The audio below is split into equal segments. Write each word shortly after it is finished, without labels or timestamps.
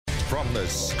From the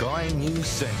Sky News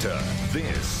Centre,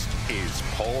 this is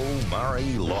Paul Murray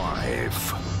Live.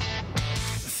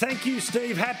 Thank you,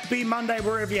 Steve. Happy Monday,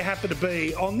 wherever you happen to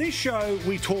be. On this show,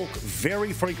 we talk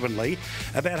very frequently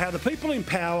about how the people in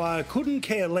power couldn't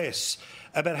care less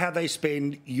about how they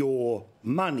spend your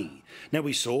money. Now,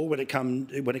 we saw when it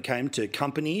came to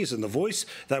companies and The Voice,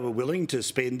 they were willing to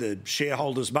spend the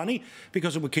shareholders' money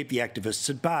because it would keep the activists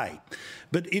at bay.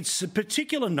 But it's a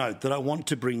particular note that I want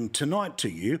to bring tonight to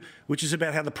you, which is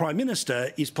about how the Prime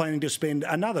Minister is planning to spend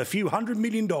another few $100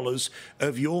 million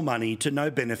of your money to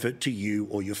no benefit to you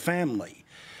or your family.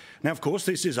 Now, of course,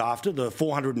 this is after the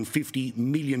 $450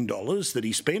 million that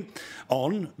he spent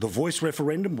on the Voice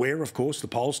referendum, where, of course, the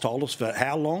polls told us for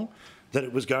how long that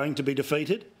it was going to be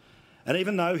defeated. And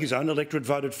even though his own electorate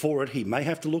voted for it, he may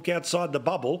have to look outside the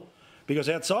bubble, because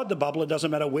outside the bubble, it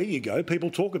doesn't matter where you go, people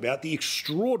talk about the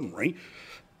extraordinary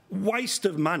waste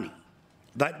of money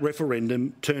that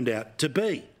referendum turned out to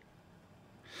be.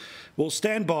 Well,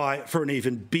 stand by for an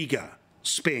even bigger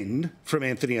spend from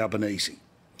Anthony Albanese.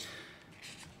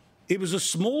 It was a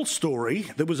small story.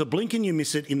 There was a blink and you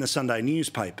miss it in the Sunday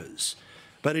newspapers.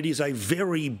 But it is a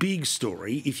very big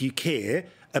story if you care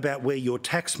about where your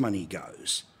tax money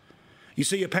goes. You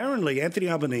see, apparently Anthony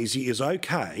Albanese is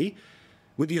okay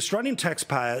with the Australian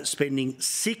taxpayer spending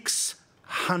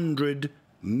 $600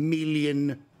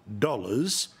 million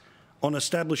on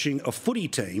establishing a footy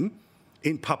team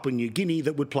in Papua New Guinea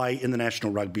that would play in the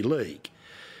National Rugby League.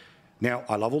 Now,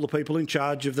 I love all the people in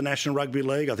charge of the National Rugby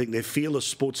League. I think they're fearless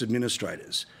sports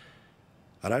administrators.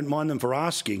 I don't mind them for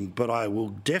asking, but I will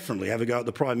definitely have a go at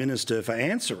the Prime Minister for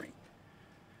answering.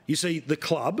 You see, the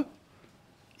club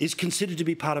is considered to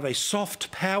be part of a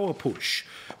soft power push,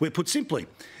 where, put simply,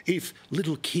 if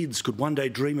little kids could one day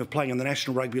dream of playing in the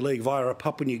National Rugby League via a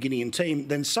Papua New Guinean team,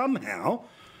 then somehow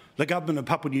the government of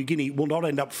Papua New Guinea will not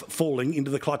end up falling into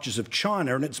the clutches of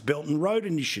China and its Belt and Road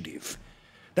Initiative.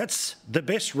 That's the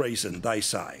best reason, they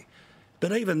say.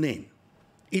 But even then,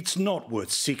 it's not worth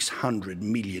 $600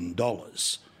 million.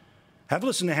 Have a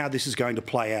listen to how this is going to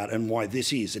play out and why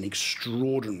this is an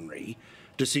extraordinary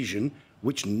decision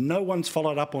which no one's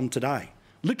followed up on today.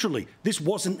 Literally, this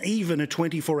wasn't even a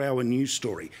 24-hour news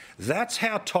story. That's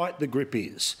how tight the grip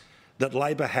is that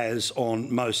Labor has on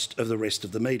most of the rest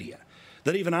of the media.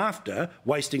 That even after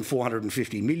wasting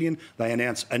 $450 million, they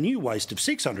announce a new waste of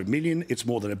 $600 million. It's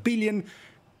more than $1 billion.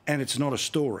 And it's not a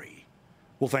story.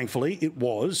 Well, thankfully, it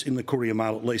was in the Courier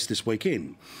Mail at least this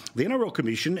weekend. The NRL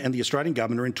Commission and the Australian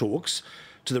Government are in talks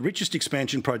to the richest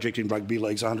expansion project in rugby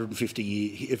league's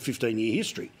 15-year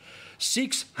history.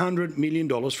 $600 million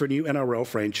for a new NRL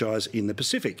franchise in the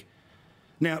Pacific.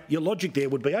 Now, your logic there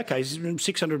would be, OK,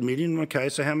 $600 million, OK,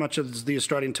 so how much is the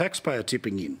Australian taxpayer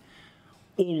tipping in?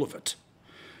 All of it.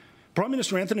 Prime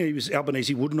Minister Anthony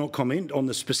Albanese would not comment on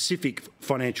the specific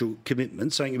financial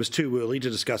commitment, saying it was too early to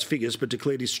discuss figures, but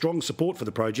declared his strong support for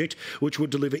the project, which would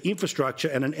deliver infrastructure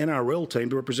and an NRL team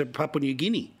to represent Papua New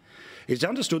Guinea. It's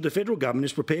understood the federal government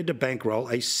is prepared to bankroll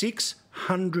a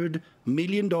 $600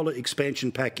 million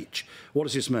expansion package. What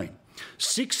does this mean?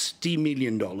 $60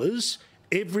 million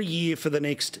every year for the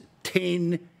next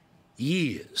 10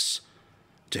 years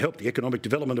to help the economic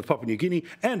development of Papua New Guinea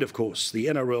and, of course, the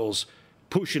NRL's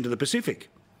push into the Pacific.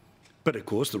 But, of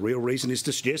course, the real reason is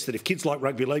to suggest that if kids like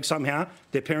rugby league, somehow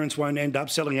their parents won't end up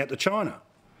selling out to China.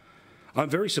 I'm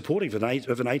very supportive of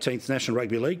an 18th National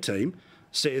Rugby League team,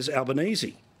 says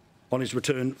Albanese on his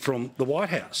return from the White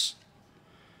House.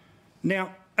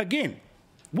 Now, again,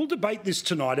 we'll debate this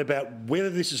tonight about whether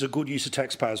this is a good use of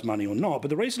taxpayers' money or not, but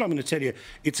the reason I'm going to tell you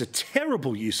it's a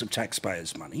terrible use of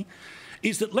taxpayers' money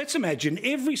is that let's imagine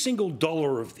every single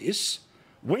dollar of this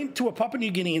went to a Papua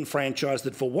New Guinean franchise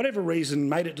that for whatever reason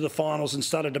made it to the finals and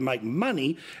started to make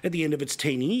money at the end of its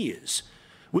 10 years.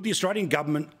 Would the Australian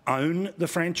government own the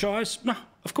franchise? No,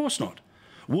 of course not.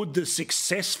 Would the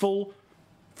successful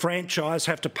franchise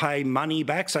have to pay money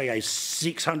back, say a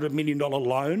 $600 million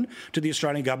loan to the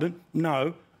Australian government?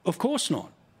 No, of course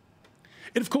not.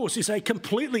 It, of course, is a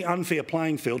completely unfair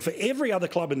playing field for every other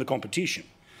club in the competition,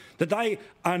 that they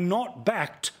are not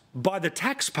backed by the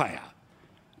taxpayer.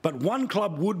 But one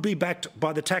club would be backed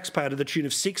by the taxpayer to the tune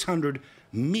of $600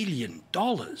 million.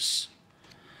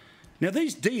 Now,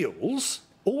 these deals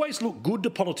always look good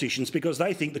to politicians because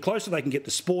they think the closer they can get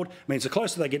to sport means the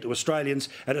closer they get to Australians,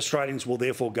 and Australians will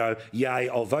therefore go, yay,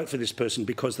 I'll vote for this person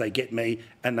because they get me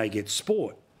and they get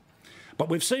sport. But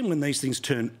we've seen when these things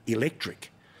turn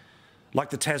electric, like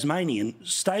the Tasmanian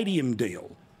stadium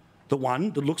deal, the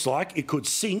one that looks like it could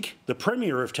sink the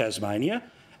Premier of Tasmania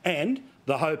and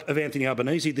the hope of Anthony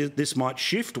Albanese this might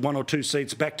shift 1 or 2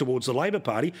 seats back towards the Labor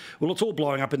Party. Well, it's all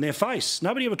blowing up in their face.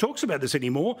 Nobody ever talks about this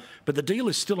anymore, but the deal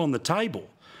is still on the table.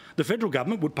 The federal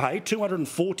government would pay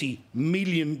 $240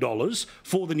 million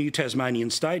for the new Tasmanian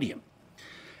stadium.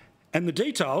 And the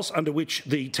details under which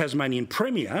the Tasmanian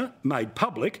Premier made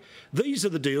public, these are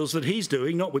the deals that he's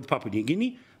doing, not with Papua New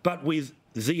Guinea, but with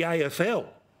the AFL.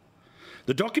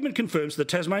 The document confirms the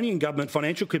Tasmanian government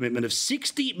financial commitment of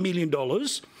 $60 million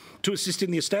to assist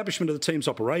in the establishment of the team's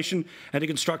operation and to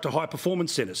construct a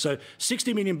high-performance centre. So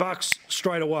 $60 million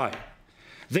straight away.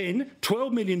 Then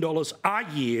 $12 million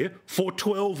a year for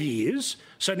 12 years.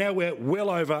 So now we're well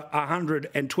over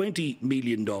 $120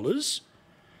 million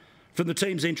from the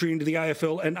team's entry into the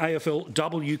AFL and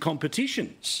AFLW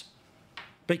competitions.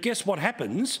 But guess what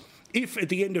happens if at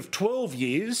the end of 12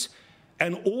 years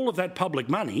and all of that public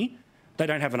money, they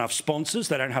don't have enough sponsors,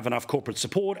 they don't have enough corporate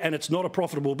support, and it's not a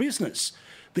profitable business?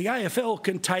 The AFL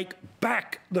can take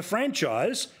back the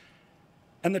franchise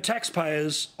and the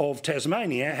taxpayers of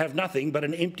Tasmania have nothing but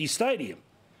an empty stadium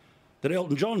that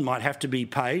Elton John might have to be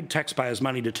paid taxpayers'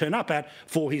 money to turn up at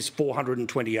for his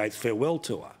 428th farewell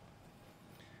tour.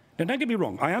 Now, don't get me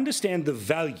wrong, I understand the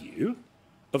value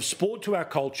of sport to our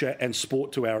culture and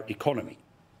sport to our economy.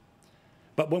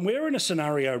 But when we're in a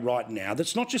scenario right now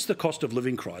that's not just the cost of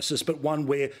living crisis, but one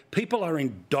where people are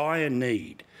in dire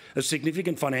need of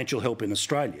significant financial help in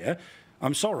Australia,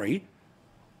 I'm sorry,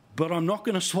 but I'm not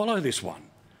going to swallow this one.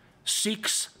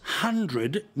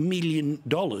 $600 million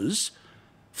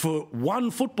for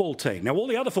one football team. Now, all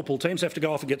the other football teams have to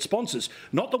go off and get sponsors,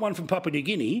 not the one from Papua New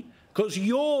Guinea, because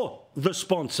you're the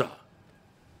sponsor.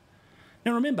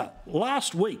 Now, remember,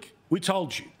 last week we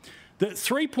told you that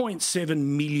 3.7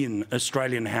 million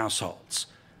Australian households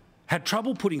had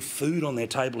trouble putting food on their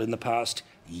table in the past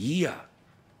year.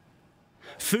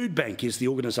 Food Bank is the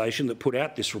organisation that put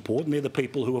out this report, and they're the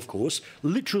people who, of course,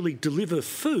 literally deliver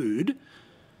food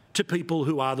to people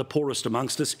who are the poorest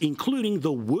amongst us, including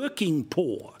the working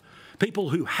poor, people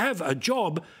who have a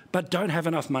job but don't have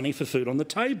enough money for food on the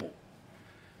table.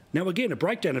 Now, again, a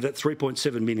breakdown of that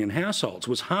 3.7 million households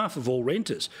was half of all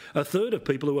renters, a third of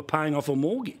people who are paying off a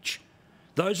mortgage.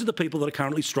 Those are the people that are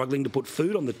currently struggling to put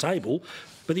food on the table,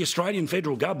 but the Australian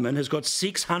federal government has got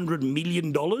 $600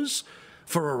 million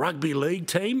for a rugby league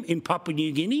team in Papua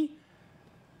New Guinea.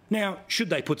 Now, should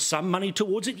they put some money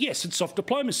towards it? Yes, it's soft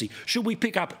diplomacy. Should we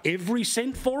pick up every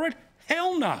cent for it?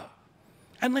 Hell no.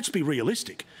 And let's be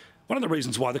realistic. One of the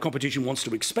reasons why the competition wants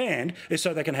to expand is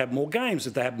so they can have more games.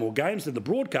 If they have more games than the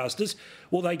broadcasters,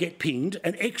 well, they get pinged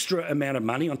an extra amount of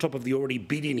money on top of the already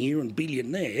billion here and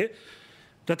billion there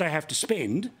that they have to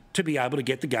spend to be able to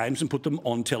get the games and put them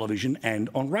on television and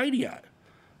on radio.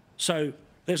 So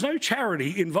there's no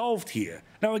charity involved here.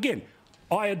 Now, again,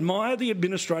 I admire the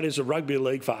administrators of rugby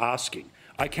league for asking.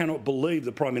 I cannot believe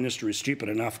the Prime Minister is stupid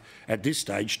enough at this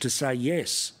stage to say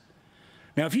yes.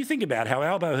 Now, if you think about how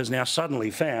Albo has now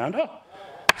suddenly found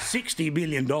 $60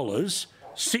 million,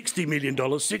 $60 million,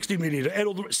 $60 million,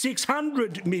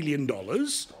 $600 million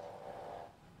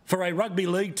for a rugby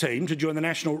league team to join the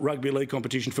National Rugby League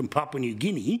competition from Papua New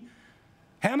Guinea,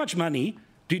 how much money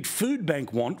did Food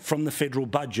Bank want from the federal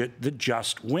budget that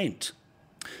just went?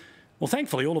 Well,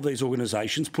 thankfully, all of these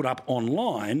organisations put up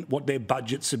online what their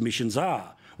budget submissions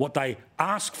are, what they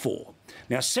ask for.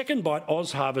 Now, Second Bite,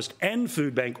 Oz Harvest and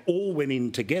Food Bank all went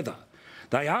in together.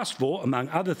 They asked for, among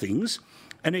other things,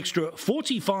 an extra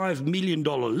 $45 million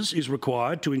is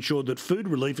required to ensure that food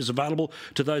relief is available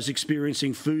to those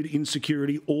experiencing food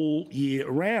insecurity all year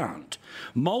round.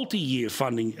 Multi-year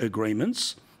funding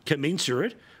agreements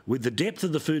commensurate with the depth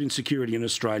of the food insecurity in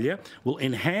Australia will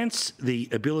enhance the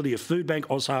ability of Food Bank,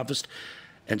 Oz Harvest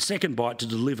and Second Bite to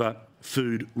deliver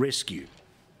food rescue.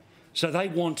 So they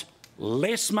want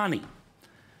less money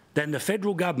than the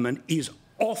federal government is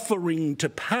offering to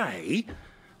pay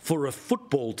for a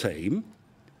football team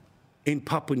in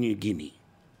Papua New Guinea.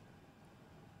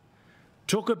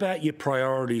 Talk about your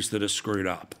priorities that are screwed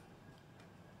up.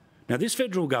 Now, this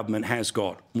federal government has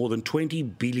got more than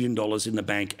 $20 billion in the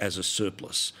bank as a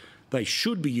surplus. They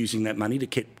should be using that money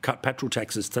to cut petrol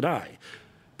taxes today.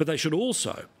 But they should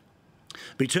also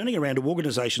be turning around to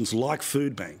organisations like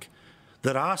Food Bank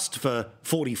that asked for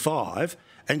 45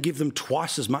 and give them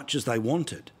twice as much as they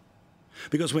wanted.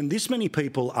 Because when this many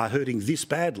people are hurting this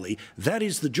badly, that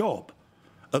is the job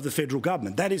of the federal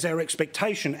government. That is our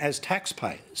expectation as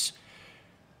taxpayers,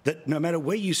 that no matter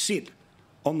where you sit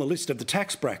on the list of the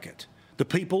tax bracket, the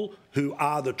people who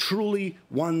are the truly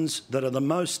ones that are the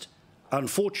most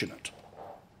unfortunate,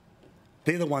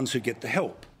 they're the ones who get the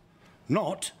help,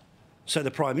 not so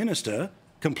the Prime Minister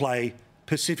can play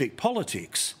Pacific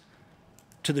politics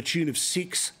to the tune of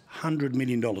 $600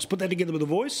 million. Put that together with a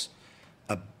voice,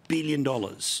 $1 billion.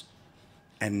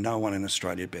 And no one in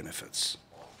Australia benefits.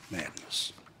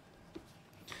 Madness.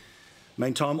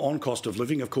 Meantime, on cost of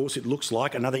living, of course, it looks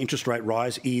like another interest rate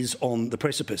rise is on the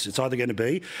precipice. It's either going to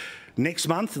be next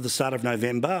month at the start of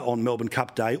November on Melbourne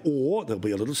Cup Day, or there'll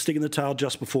be a little stick in the tail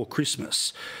just before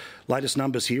Christmas. Latest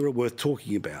numbers here are worth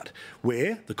talking about,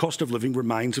 where the cost of living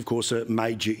remains, of course, a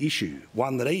major issue,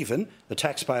 one that even the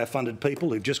taxpayer-funded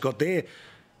people who've just got their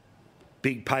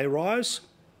big pay rise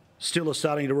still are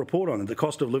starting to report on it. The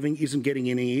cost of living isn't getting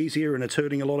any easier and it's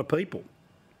hurting a lot of people.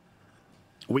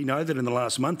 We know that in the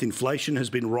last month, inflation has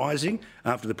been rising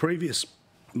after the previous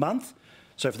month.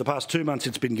 So for the past 2 months,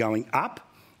 it's been going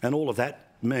up. And all of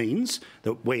that means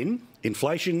that when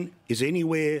inflation is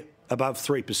anywhere above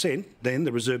 3%, then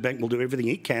the Reserve Bank will do everything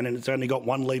it can, and it's only got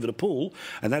one lever to pull.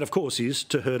 And that, of course, is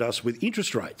to hurt us with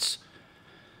interest rates.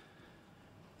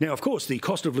 Now, of course, the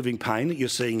cost of living pain that you're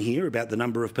seeing here about the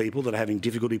number of people that are having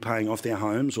difficulty paying off their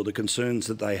homes or the concerns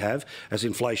that they have as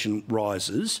inflation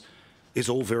rises is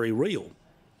all very real.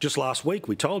 Just last week,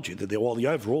 we told you that while the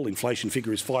overall inflation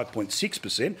figure is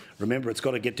 5.6%, remember it's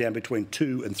got to get down between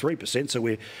 2 and 3%, so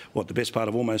we're, the best part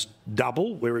of almost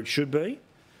double where it should be.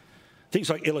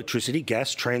 Things like electricity,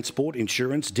 gas, transport,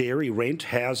 insurance, dairy, rent,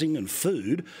 housing and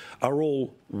food are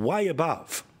all way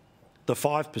above the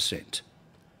 5%.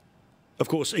 Of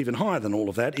course, even higher than all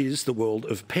of that is the world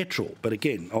of petrol, but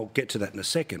again, I'll get to that in a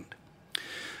second.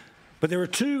 But there are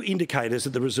two indicators that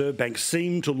the Reserve Bank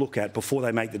seem to look at before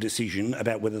they make the decision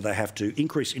about whether they have to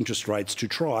increase interest rates to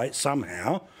try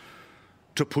somehow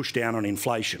to push down on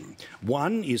inflation.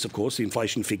 One is, of course, the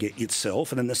inflation figure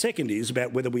itself, and then the second is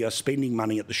about whether we are spending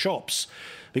money at the shops.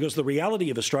 Because the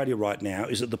reality of Australia right now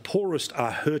is that the poorest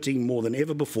are hurting more than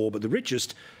ever before, but the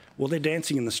richest, well, they're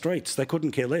dancing in the streets. They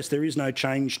couldn't care less. There is no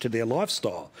change to their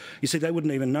lifestyle. You see, they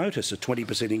wouldn't even notice a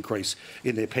 20% increase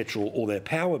in their petrol or their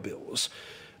power bills.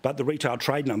 But the retail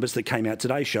trade numbers that came out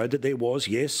today showed that there was,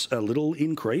 yes, a little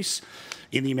increase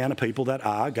in the amount of people that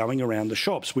are going around the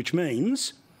shops, which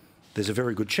means there's a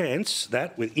very good chance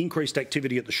that with increased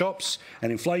activity at the shops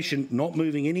and inflation not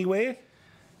moving anywhere,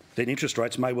 then interest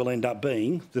rates may well end up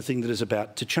being the thing that is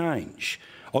about to change.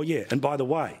 Oh, yeah, and by the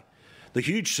way, the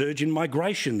huge surge in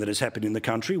migration that has happened in the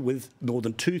country with more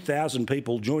than 2,000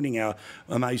 people joining our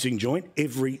amazing joint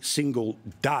every single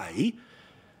day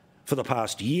for the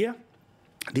past year.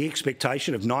 The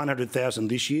expectation of 900,000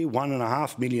 this year,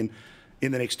 1.5 million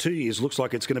in the next 2 years, looks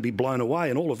like it's going to be blown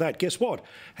away. And all of that, guess what,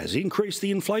 has increased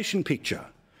the inflation picture,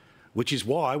 which is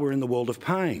why we're in the world of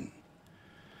pain.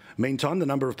 Meantime, the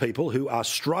number of people who are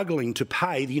struggling to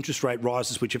pay the interest rate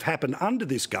rises which have happened under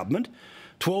this government,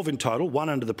 12 in total, 1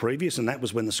 under the previous, and that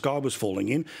was when the sky was falling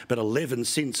in, but 11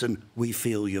 since, and we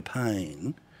feel your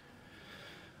pain.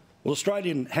 Well,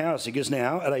 Australian housing is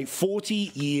now at a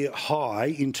 40-year high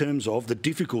in terms of the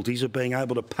difficulties of being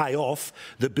able to pay off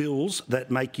the bills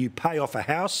that make you pay off a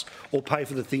house or pay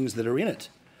for the things that are in it.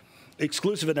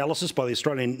 Exclusive analysis by the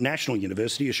Australian National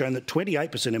University has shown that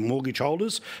 28% of mortgage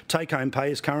holders' take-home pay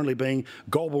is currently being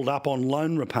gobbled up on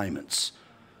loan repayments.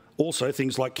 Also,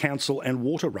 things like council and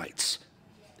water rates.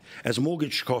 As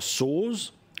mortgage costs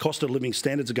soars, cost of living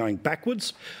standards are going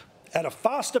backwards at a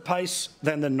faster pace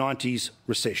than the 90s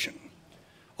recession.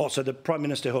 Oh, so the Prime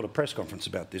Minister held a press conference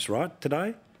about this, right,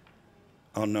 today?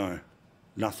 Oh, no,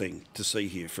 nothing to see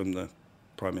here from the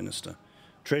Prime Minister.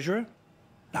 Treasurer?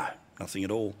 No, nothing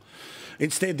at all.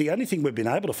 Instead, the only thing we've been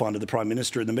able to find of the Prime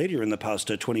Minister in the media in the past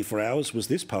 24 hours was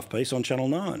this puff piece on Channel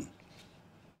 9.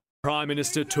 Prime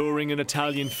Minister touring an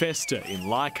Italian festa in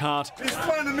Leichhardt. It's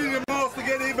flying a million miles to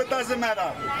get here, but doesn't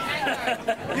matter.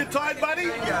 You tired, buddy?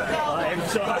 Yeah. I am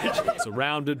tired.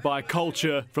 Surrounded by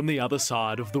culture from the other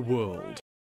side of the world.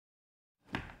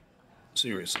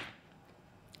 Seriously.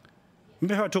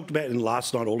 Remember how I talked about in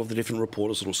last night all of the different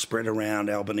reporters that will spread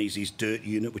around Albanese's dirt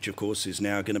unit, which of course is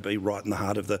now going to be right in the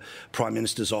heart of the Prime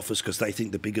Minister's office because they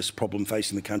think the biggest problem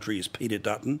facing the country is Peter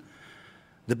Dutton.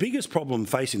 The biggest problem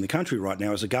facing the country right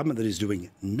now is a government that is doing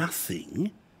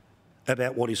nothing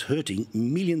about what is hurting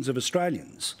millions of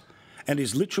Australians and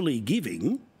is literally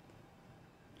giving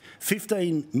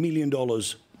 $15 million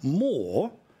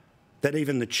more that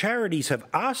even the charities have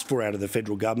asked for out of the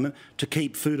federal government to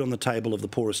keep food on the table of the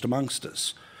poorest amongst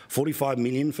us. $45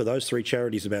 million for those 3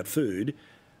 charities about food,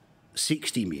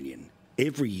 $60 million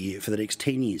every year for the next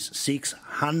 10 years,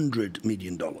 $600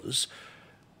 million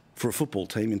for a football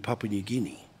team in Papua New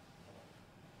Guinea.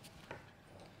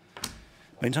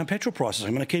 Meantime, petrol prices,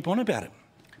 I'm going to keep on about it.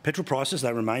 Petrol prices,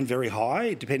 they remain very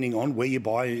high, depending on where you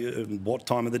buy, what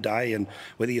time of the day, and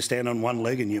whether you stand on one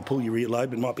leg and you pull your rear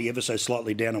load, it might be ever so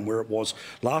slightly down on where it was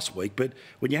last week. But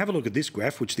when you have a look at this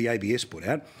graph, which the ABS put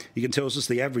out, you can tell us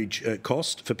the average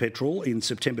cost for petrol in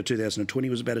September 2020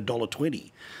 was about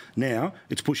 $1.20. Now,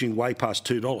 it's pushing way past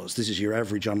 $2. This is your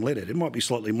average unleaded. It might be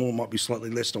slightly more, might be slightly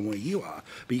less than where you are,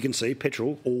 but you can see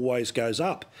petrol always goes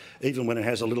up. Even when it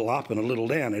has a little up and a little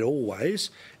down, it always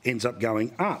ends up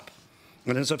going up.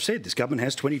 And as I've said, this government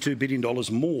has $22 billion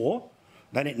more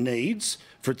than it needs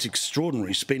for its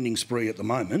extraordinary spending spree at the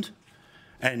moment.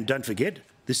 And don't forget,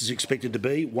 this is expected to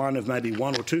be one of maybe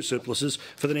one or two surpluses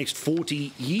for the next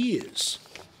 40 years.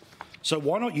 So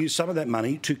why not use some of that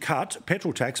money to cut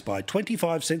petrol tax by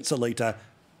 25 cents a litre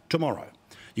tomorrow?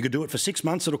 You could do it for 6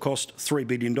 months, it'll cost $3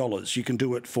 billion. You can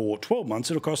do it for 12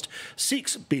 months, it'll cost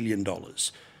 $6 billion.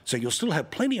 So you'll still have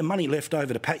plenty of money left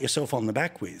over to pat yourself on the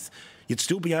back with. You'd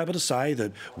still be able to say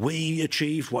that we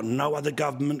achieved what no other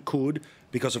government could,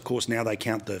 because, of course, now they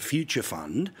count the Future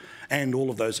Fund and all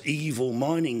of those evil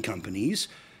mining companies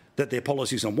that their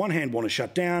policies on one hand want to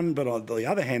shut down, but on the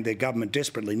other hand, their government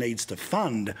desperately needs to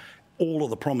fund all of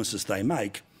the promises they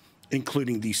make,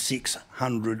 including the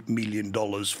 $600 million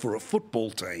for a football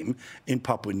team in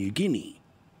Papua New Guinea.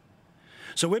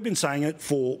 So we've been saying it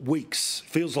for weeks,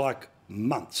 feels like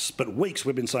months, but weeks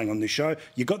we've been saying on this show,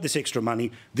 you got this extra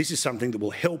money, this is something that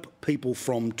will help people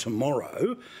from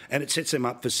tomorrow, and it sets them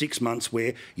up for 6 months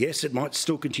where, yes, it might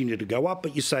still continue to go up,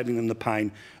 but you're saving them the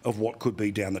pain of what could be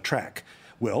down the track.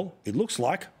 Well, it looks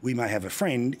like we may have a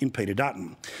friend in Peter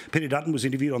Dutton. Peter Dutton was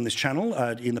interviewed on this channel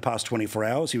in the past 24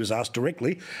 hours. He was asked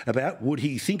directly about would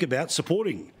he think about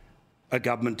supporting a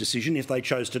government decision if they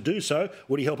chose to do so.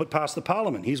 Would he help it pass the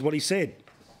parliament? Here's what he said.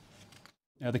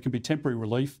 Now, there can be temporary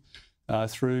relief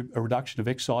through a reduction of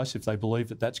excise if they believe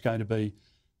that that's going to be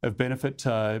of benefit.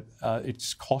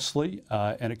 It's costly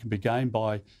and it can be gained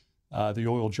by the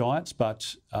oil giants,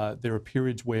 but there are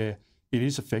periods where it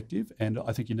is effective, and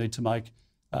I think you need to make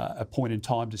a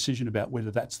point-in-time decision about whether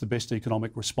that's the best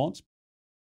economic response.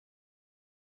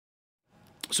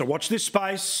 So watch this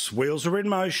space. Wheels are in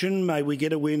motion. May we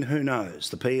get a win? Who knows?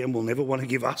 The PM will never want to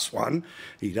give us one.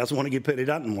 He doesn't want to give Peter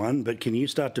Dutton one, but can you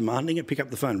start demanding it? Pick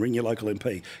up the phone, ring your local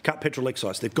MP. Cut petrol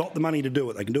excise. They've got the money to do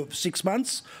it. They can do it for 6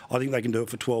 months. I think they can do it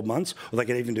for 12 months, or they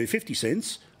can even do 50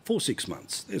 cents for 6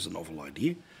 months. There's a novel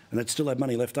idea, and they'd still have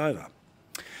money left over.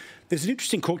 There's an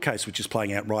interesting court case which is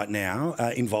playing out right now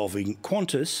involving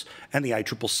Qantas and the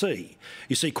ACCC.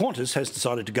 You see, Qantas has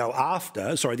decided to go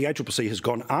after, the ACCC has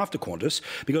gone after Qantas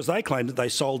because they claim that they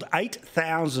sold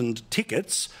 8,000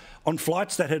 tickets on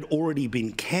flights that had already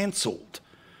been cancelled.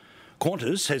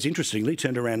 Qantas has interestingly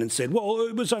turned around and said, well,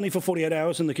 it was only for 48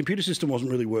 hours and the computer system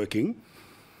wasn't really working.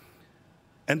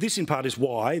 And this, in part, is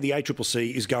why the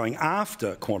ACCC is going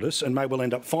after Qantas and may well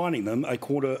end up fining them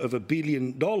 $250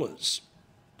 million.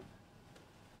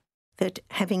 That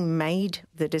having made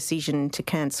the decision to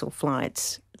cancel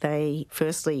flights, they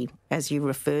firstly, as you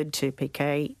referred to,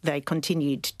 PK, they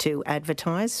continued to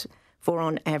advertise for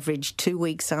on average 2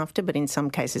 weeks after, but in some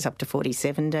cases up to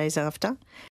 47 days after.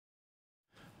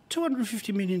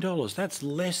 $250 million, that's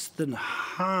less than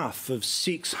half of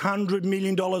 $600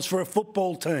 million for a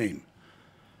football team.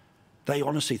 They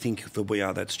honestly think that we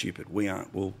are that stupid. We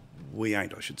aren't. Well, we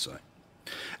ain't, I should say.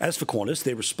 As for Qantas,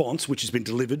 their response, which has been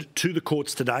delivered to the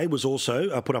courts today, was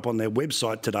also put up on their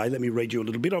website today. Let me read you a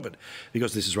little bit of it,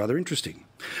 because this is rather interesting.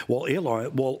 While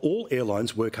all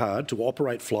airlines work hard to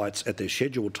operate flights at their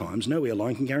scheduled times, no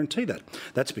airline can guarantee that.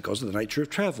 That's because of the nature of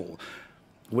travel.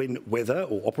 When weather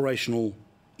or operational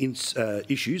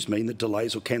issues mean that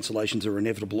delays or cancellations are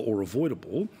inevitable or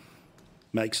avoidable,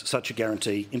 makes such a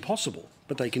guarantee impossible.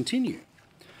 But they continue.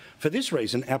 For this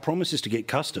reason, our promise is to get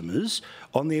customers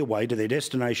on their way to their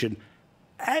destination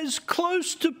as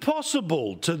close to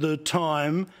possible to the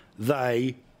time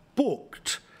they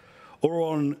booked, or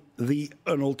on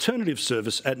an alternative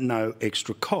service at no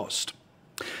extra cost.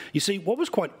 You see, what was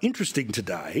quite interesting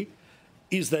today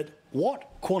is that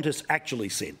what Qantas actually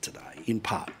said today, in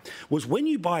part, was when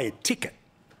you buy a ticket,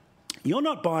 you're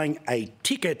not buying a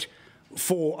ticket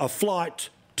for a flight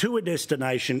to a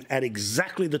destination at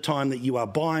exactly the time that you are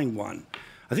buying one.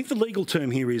 I think the legal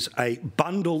term here is a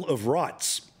bundle of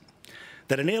rights,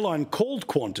 that an airline called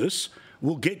Qantas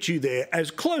will get you there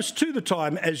as close to the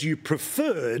time as you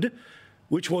preferred,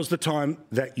 which was the time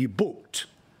that you booked.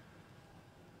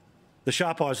 The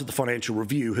sharp eyes of the Financial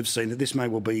Review have seen that this may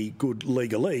well be good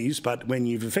legalese, but when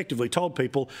you've effectively told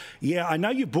people, yeah, I know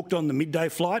you booked on the midday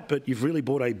flight, but you've really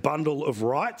bought a bundle of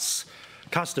rights,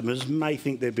 customers may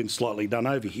think they've been slightly done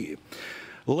over here.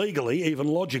 Legally, even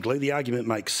logically, the argument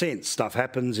makes sense. Stuff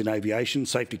happens in aviation,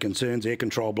 safety concerns, air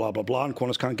control, blah, blah, blah, and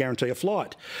Qantas can't guarantee a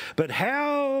flight. But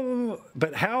how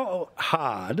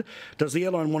hard does the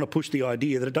airline want to push the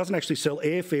idea that it doesn't actually sell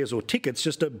airfares or tickets,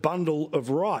 just a bundle of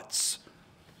rights?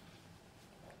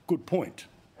 Good point.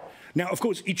 Now, of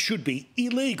course, it should be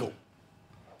illegal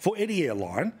for any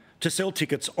airline to sell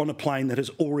tickets on a plane that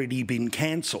has already been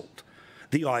cancelled.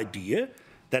 The idea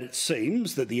that it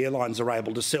seems that the airlines are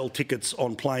able to sell tickets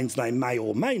on planes they may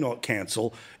or may not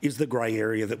cancel is the grey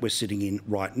area that we're sitting in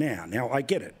right now. Now, I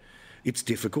get it. It's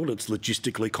difficult, it's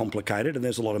logistically complicated, and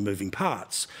there's a lot of moving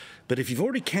parts. But if you've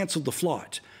already cancelled the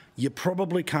flight, you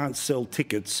probably can't sell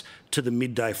tickets to the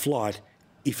midday flight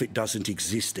if it doesn't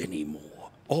exist anymore.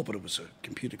 Oh, but it was a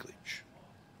computer glitch.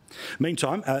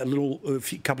 Meantime, a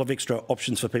couple of extra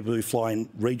options for people who fly in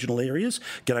regional areas.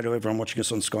 G'day to everyone watching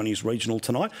us on Sky News Regional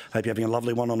tonight. Hope you're having a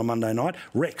lovely one on a Monday night.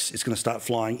 Rex is going to start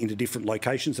flying into different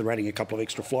locations. They're adding a couple of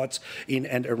extra flights in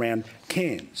and around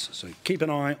Cairns. So keep an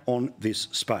eye on this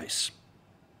space.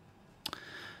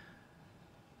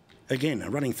 Again, a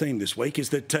running theme this week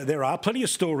is that there are plenty of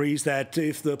stories that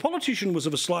if the politician was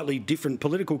of a slightly different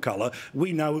political colour,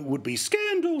 we know it would be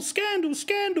scandal, scandal,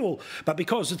 scandal. But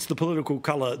because it's the political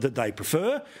colour that they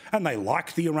prefer and they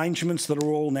like the arrangements that are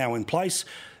all now in place,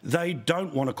 they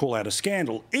don't want to call out a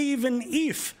scandal, even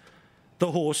if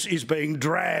the horse is being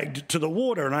dragged to the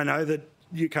water. And I know that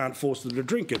you can't force them to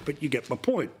drink it, but you get my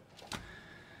point.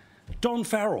 Don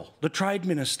Farrell, the Trade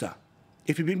Minister.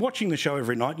 If you've been watching the show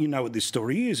every night, you know what this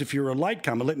story is. If you're a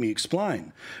latecomer, let me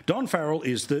explain. Don Farrell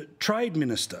is the Trade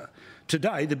Minister.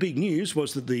 Today, the big news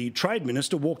was that the Trade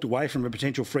Minister walked away from a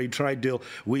potential free trade deal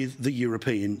with the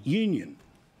European Union.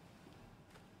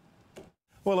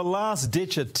 Well, a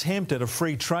last-ditch attempt at a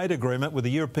free trade agreement with the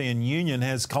European Union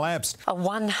has collapsed. A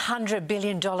 $100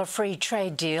 billion free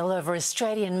trade deal over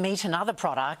Australian meat and other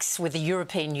products with the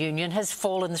European Union has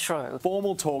fallen through.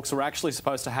 Formal talks were actually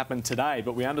supposed to happen today,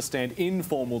 but we understand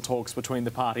informal talks between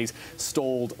the parties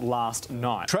stalled last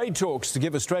night. Trade talks to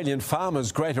give Australian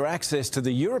farmers greater access to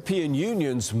the European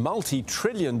Union's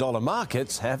multi-trillion-dollar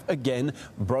markets have again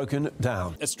broken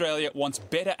down. Australia wants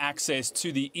better access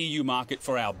to the EU market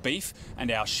for our beef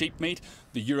and our sheep meat.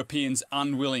 The Europeans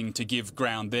unwilling to give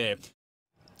ground there.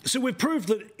 So we've proved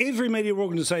that every media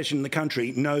organisation in the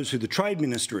country knows who the Trade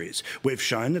Minister is. We've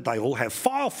shown that they all have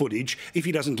file footage if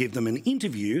he doesn't give them an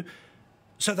interview,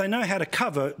 so they know how to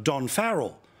cover Don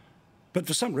Farrell. But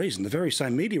for some reason, the very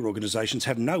same media organisations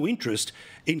have no interest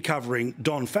in covering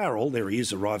Don Farrell. There he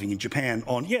is arriving in Japan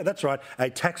on, yeah, that's right, a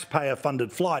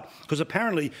taxpayer-funded flight, because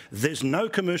apparently there's no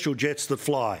commercial jets that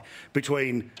fly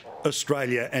between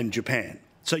Australia and Japan.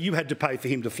 So you had to pay for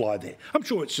him to fly there. I'm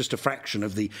sure it's just a fraction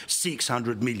of the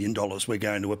 $600 million we're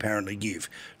going to apparently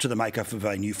give to the make-up of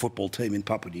a new football team in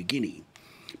Papua New Guinea.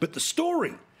 But the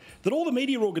story that all the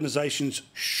media organisations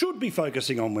should be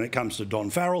focusing on when it comes to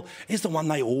Don Farrell is the one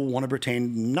they all want to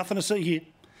pretend nothing to see here.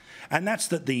 And that's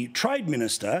that the Trade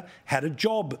Minister had a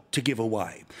job to give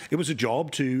away. It was a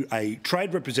job to a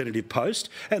trade representative post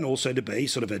and also to be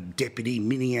sort of a deputy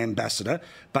mini ambassador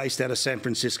based out of San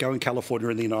Francisco in California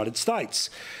in the United States.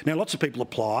 Now, lots of people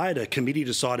applied. A committee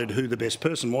decided who the best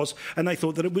person was, and they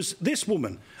thought that it was this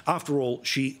woman. After all,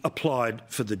 she applied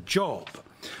for the job.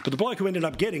 But the bloke who ended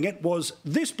up getting it was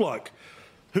this bloke,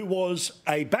 who was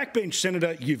a backbench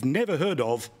senator you've never heard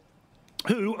of,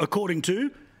 who, according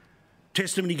to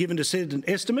testimony given to Senate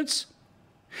estimates,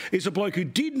 is a bloke who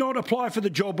did not apply for the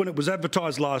job when it was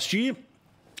advertised last year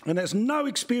and has no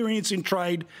experience in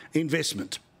trade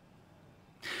investment.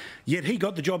 Yet he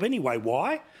got the job anyway.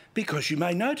 Why? Because you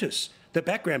may notice the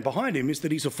background behind him is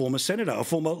that he's a former senator, a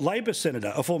former Labor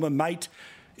senator, a former mate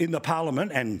in the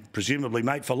parliament and presumably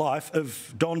mate for life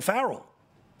of Don Farrell.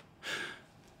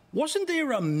 Wasn't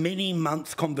there a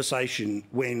many-month conversation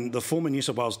when the former New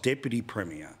South Wales Deputy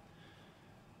Premier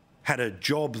had a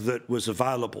job that was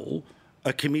available,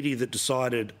 a committee that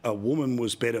decided a woman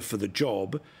was better for the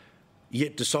job,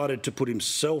 yet decided to put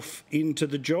himself into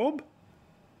the job?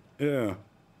 Yeah,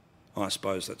 I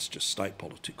suppose that's just state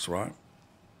politics, right?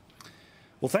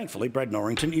 Well, thankfully, Brad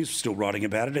Norrington is still writing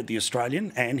about it at The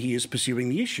Australian, and he is pursuing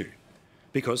the issue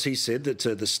because he said that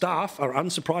the staff are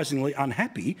unsurprisingly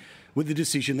unhappy with the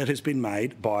decision that has been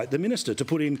made by the minister to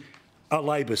put in a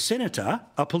Labor senator,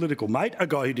 a political mate, a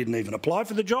guy who didn't even apply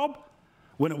for the job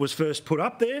when it was first put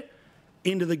up there,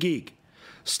 into the gig.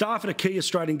 Staff at a key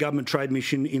Australian government trade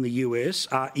mission in the US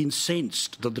are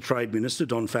incensed that the Trade Minister,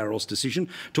 Don Farrell's decision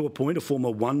to appoint a former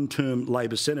one-term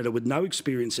Labor senator with no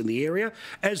experience in the area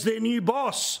as their new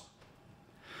boss.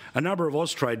 A number of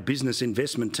Austrade business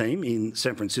investment team in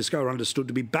San Francisco are understood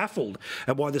to be baffled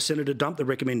at why the senator dumped the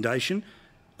recommendation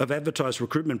of advertised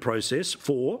recruitment process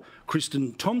for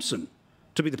Kristen Thompson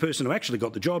to be the person who actually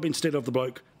got the job instead of the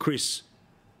bloke Chris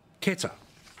Ketter.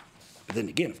 But then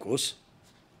again, of course,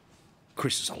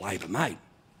 Chris is a Labor mate,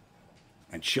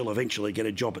 and she'll eventually get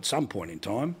a job at some point in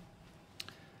time.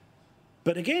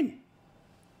 But again,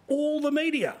 all the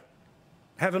media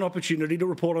have an opportunity to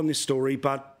report on this story,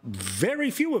 but very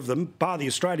few of them, bar the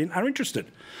Australian, are interested.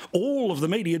 All of the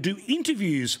media do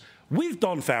interviews with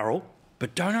Don Farrell,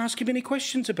 but don't ask him any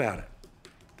questions about it.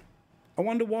 I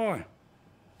wonder why.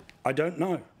 I don't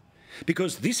know.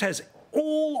 Because this has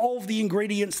all of the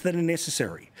ingredients that are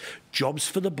necessary. Jobs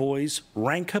for the boys,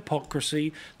 rank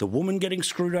hypocrisy, the woman getting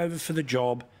screwed over for the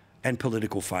job, and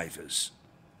political favours.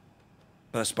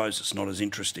 But I suppose it's not as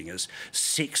interesting as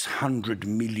 $600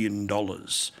 million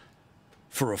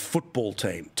for a football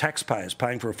team. Taxpayers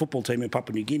paying for a football team in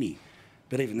Papua New Guinea.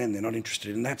 But even then, they're not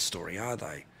interested in that story, are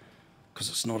they? Because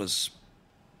it's not as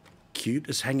cute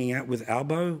as hanging out with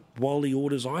Albo while he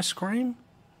orders ice cream.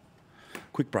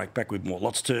 Quick break, back with more.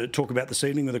 Lots to talk about this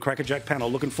evening with the Crackerjack panel.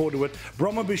 Looking forward to it.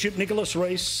 Bronwyn Bishop, Nicholas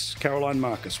Rees, Caroline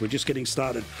Marcus. We're just getting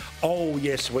started. Oh,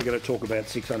 yes, we're going to talk about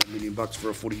 $600 million for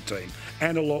a footy team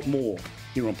and a lot more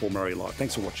here on Paul Murray Live.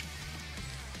 Thanks for watching.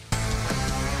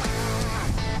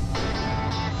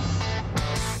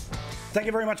 Thank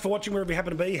you very much for watching wherever you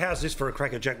happen to be. How's this for a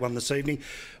Crackerjack one this evening?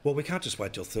 Well, we can't just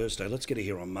wait till Thursday. Let's get it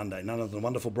here on Monday. None other than the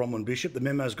wonderful Bronwyn Bishop. The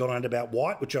memo's gone on about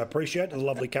White, which I appreciate, and the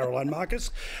lovely Caroline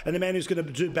Marcus. And the man who's going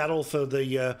to do battle for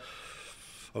the...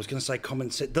 I was going to say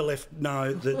common sense, the left,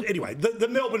 no, anyway, the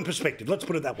Melbourne perspective, let's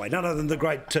put it that way, none other than the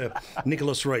great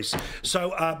Nicholas Rees.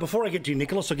 So before I get to you,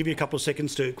 Nicholas, I'll give you a couple of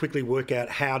seconds to quickly work out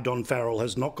how Don Farrell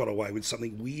has not got away with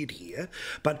something weird here.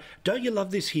 But don't you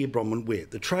love this here, Bronwyn, where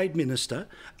the Trade Minister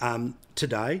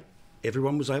today,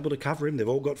 everyone was able to cover him. They've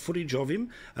all got footage of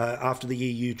him. After the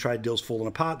EU trade deal's fallen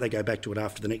apart, they go back to it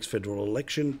after the next federal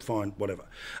election, fine, whatever.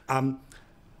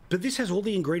 But this has all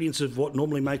the ingredients of what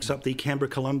normally makes up the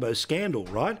Canberra-Colombo scandal,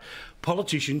 right?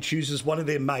 Politician chooses one of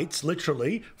their mates,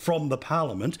 literally, from the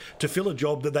parliament to fill a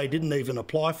job that they didn't even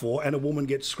apply for, and a woman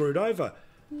gets screwed over.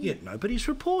 Yet nobody's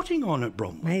reporting on it,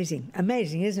 Bronwyn. Amazing,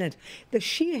 amazing, isn't it? The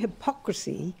sheer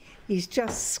hypocrisy is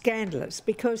just scandalous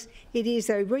because it is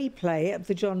a replay of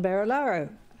the John Barilaro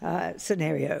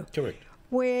scenario. Correct.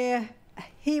 Where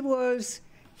he was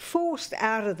forced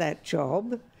out of that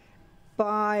job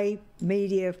by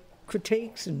media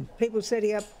critiques and people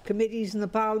setting up committees in the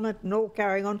Parliament and all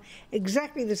carrying on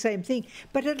exactly the same thing.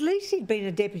 But at least he'd been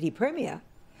a Deputy Premier.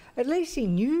 At least he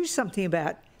knew something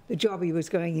about the job he was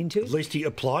going into. At least he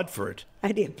applied for it.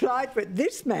 And he applied for it.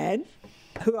 This man,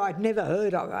 who I'd never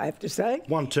heard of, I have to say.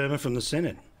 One-termer from the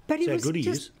Senate. But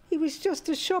he was just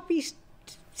a shoppy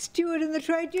steward in the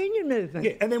trade union movement.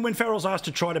 Yeah, and then when Farrell's asked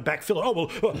to try to backfill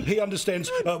it, well, he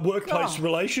understands workplace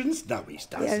relations. No, he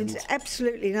doesn't. Yeah, it's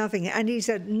absolutely nothing. And he's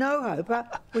a no-hoper,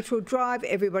 which will drive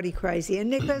everybody crazy. And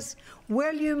Nicholas,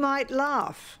 well, you might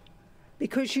laugh,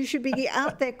 because you should be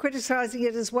out there criticising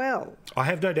it as well. I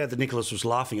have no doubt that Nicholas was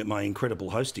laughing at my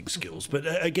incredible hosting skills. But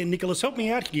again, Nicholas, help me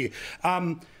out here.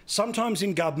 Sometimes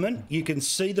in government, you can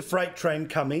see the freight train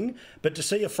coming, but to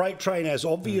see a freight train as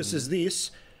obvious as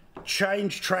this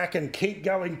change track and keep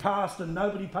going past and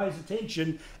nobody pays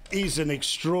attention is an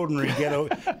extraordinary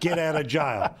get out of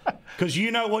jail. Because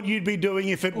you know what you'd be doing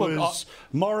if it was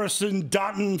Morrison,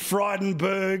 Dutton,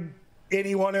 Frydenberg,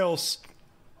 anyone else.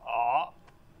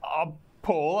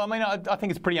 Paul, I mean, I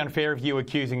think it's pretty unfair of you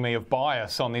accusing me of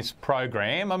bias on this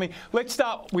program. I mean, let's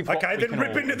start with what we can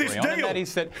rip into this deal. And that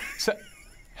is that...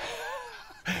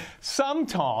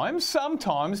 Sometimes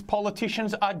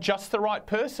politicians are just the right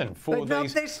person for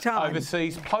these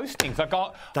overseas postings.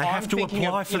 They have to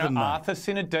apply for them, Arthur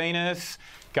Sinodinos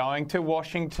going to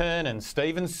Washington and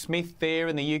Stephen Smith there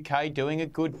in the UK doing a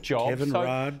good job. Kevin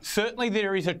Rudd. Certainly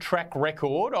there is a track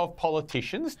record of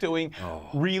politicians doing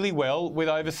really well with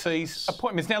overseas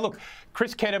appointments. Now, look,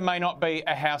 Chris Ketter may not be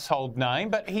a household name,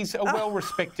 but he's a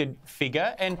well-respected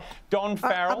figure, and Don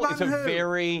Farrell is a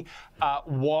very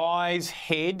wise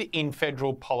head in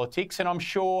federal politics, and I'm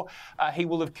sure he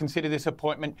will have considered this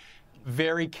appointment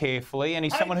very carefully, and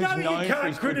he's someone who's known for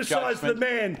his good judgment the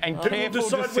man and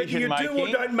careful decision making. Do or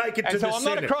don't make it to so the I'm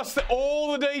Senate. not across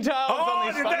all the details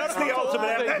on this. That's the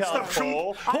ultimate. That's the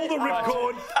pull the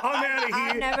ripcord. I'm out of here.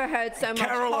 I've never heard so much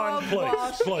Caroline,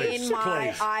 please.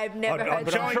 I've never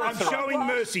heard so much. I'm showing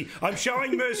mercy. I'm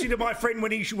showing mercy to my friend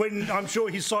when I'm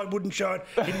sure his side wouldn't show it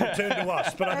in return to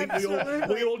us. But I think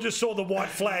we all just saw the white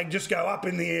flag just go up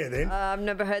in the air then. I've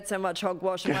never heard so much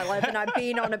hogwash in my life, and I've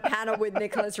been on a panel with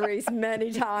Nicholas Rees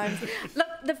many times. Look,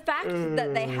 the fact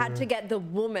that they had to get the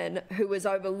woman who was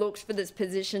overlooked for this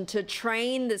position to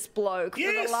train this bloke for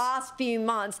the last few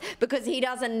months because he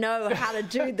doesn't know how to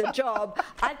do the job,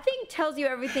 I think tells you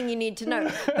everything you need to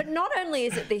know. But not only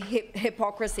is it the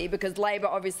hypocrisy, because Labor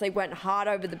obviously went hard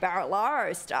over the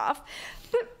Barilaro stuff,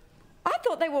 but I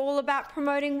thought they were all about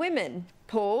promoting women,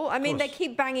 Paul. I mean, they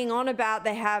keep banging on about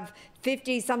they have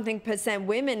 50-something%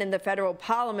 women in the federal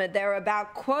parliament. They're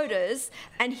about quotas.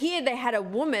 And here they had a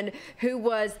woman who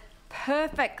was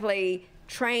perfectly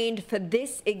trained for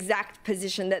this exact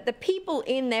position, that the people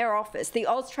in their office, the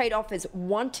Austrade office,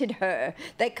 wanted her.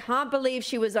 They can't believe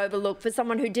she was overlooked for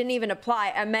someone who didn't even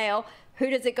apply, a male. Who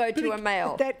does it go to? A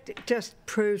male? That just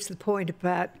proves the point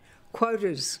about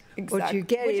quotas. Exactly. What you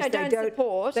get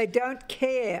is they don't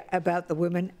care about the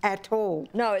women at all.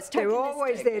 No, it's they're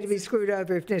always there to be screwed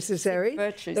over if necessary.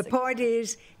 The point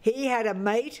is, he had a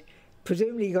mate.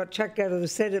 Presumably, he got chucked out of the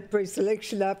Senate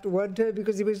pre-selection after one term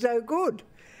because he was so good.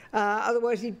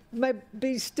 Otherwise, he may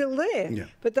be still there. Yeah.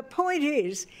 But the point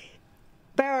is,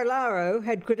 Barilaro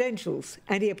had credentials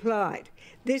and he applied.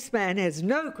 This man has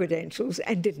no credentials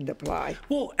and didn't apply.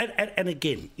 Well, and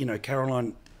again, you know,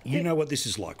 Caroline, you know what this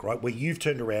is like, right? Where you've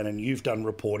turned around and you've done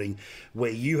reporting where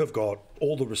you have got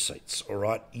all the receipts, all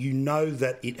right? You know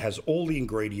that it has all the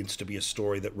ingredients to be a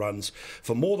story that runs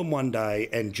for more than one day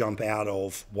and jump out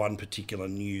of one particular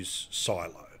news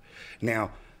silo.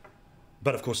 Now,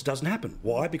 but of course it doesn't happen.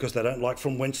 Why? Because they don't like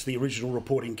from whence the original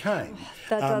reporting came.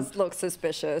 That does look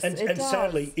suspicious. And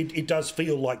sadly, it does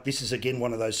feel like this is again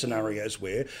one of those scenarios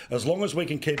where, as long as we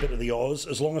can keep it to the Oz,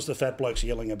 as long as the fat bloke's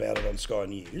yelling about it on Sky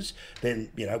News, then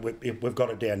you know we've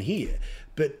got it down here.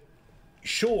 But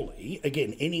surely,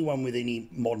 again, anyone with any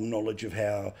modern knowledge of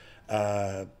how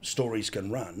stories can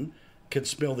run can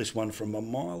smell this one from a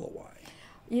mile away.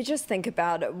 You just think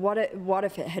about it. What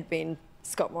if it had been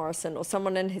Scott Morrison or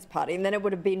someone in his party, and then it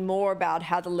would have been more about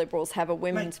how the Liberals have a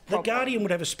women's problem. The Guardian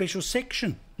would have a special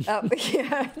section.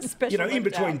 Special, you know, in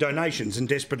between donations and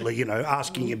desperately, you know,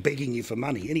 asking and begging you for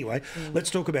money. Anyway, let's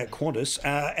talk about Qantas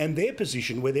and their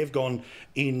position where they've gone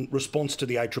in response to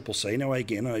the ACCC. Now,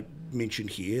 again, I mentioned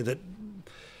here that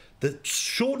the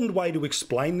shortened way to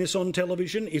explain this on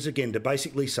television is, again, to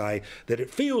basically say that it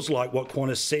feels like what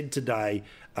Qantas said today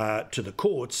to the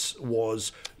courts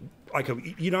was,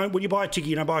 okay, you know, when you buy a ticket,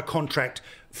 you don't buy a contract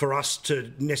for us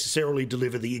to necessarily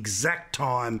deliver the exact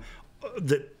time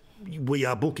that we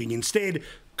are booking. Instead,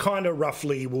 kind of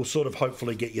roughly, we'll sort of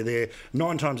hopefully get you there.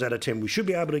 9 times out of 10, we should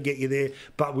be able to get you there,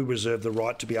 but we reserve the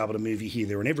right to be able to move you here,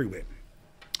 there and everywhere.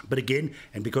 But again,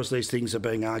 and because these things are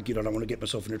being argued, I don't want to get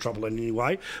myself into trouble in any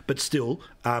way, but still,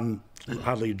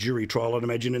 hardly a jury trial, I'd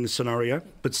imagine, in this scenario,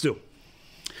 but still,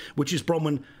 which is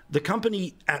Bronwyn, the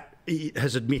company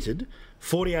has admitted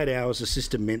 48 hours the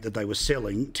system meant that they were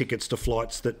selling tickets to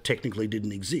flights that technically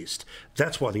didn't exist.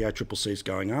 That's why the ACCC is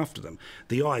going after them.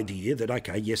 The idea that,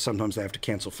 okay, yes, sometimes they have to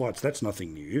cancel flights, that's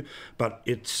nothing new, but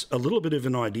it's a little bit of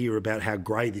an idea about how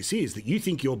grey this is, that you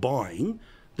think you're buying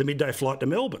the midday flight to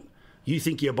Melbourne. You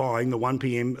think you're buying the 1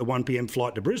 p.m.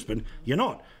 flight to Brisbane. You're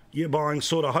not. You're buying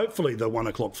sort of hopefully the 1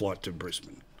 o'clock flight to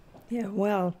Brisbane. Yeah,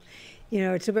 well, you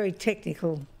know, it's a very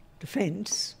technical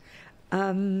defence.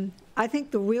 I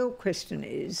think the real question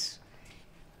is,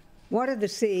 what did the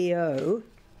CEO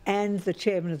and the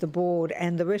chairman of the board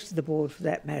and the rest of the board, for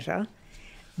that matter,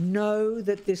 know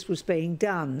that this was being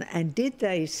done? And did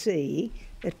they see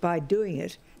that by doing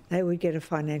it, they would get a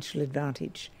financial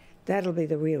advantage? That'll be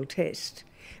the real test,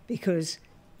 because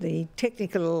the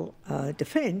technical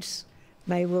defence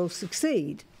may well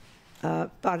succeed,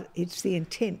 but it's the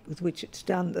intent with which it's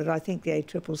done that I think the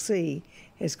ACCC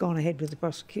has gone ahead with the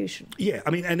prosecution. Yeah,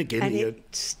 I mean, and again... And it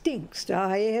stinks to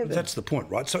high heaven. That's the point,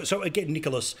 right? So again,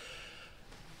 Nicholas,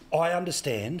 I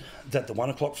understand that the 1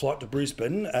 o'clock flight to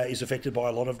Brisbane is affected by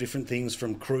a lot of different things,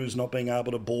 from crews not being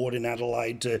able to board in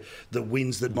Adelaide to the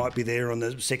winds that might be there on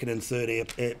the second and third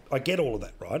air. I get all of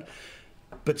that, right?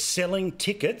 But selling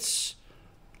tickets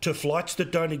to flights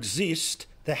that don't exist,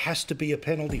 there has to be a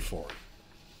penalty for it.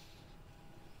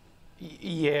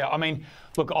 Yeah, I mean,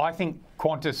 look, I think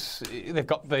Qantas, they've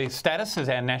got the status as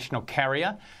our national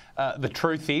carrier. The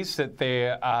truth is that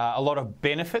there are a lot of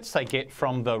benefits they get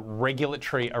from the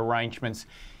regulatory arrangements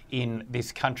in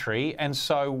this country, and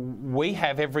so we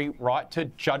have every right to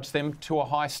judge them to a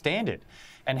high standard.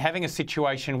 And having a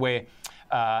situation where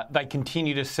they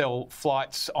continue to sell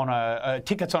flights on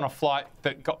tickets on a flight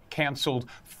that got cancelled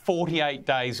 48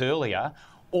 days earlier,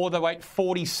 or they wait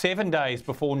 47 days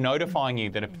before notifying you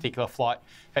that a particular flight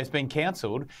has been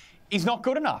cancelled, is not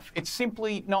good enough. It's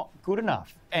simply not good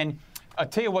enough. And I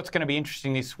tell you what's going to be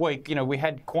interesting this week. You know, we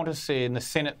had Qantas in the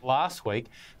Senate last week.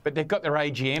 but they've got their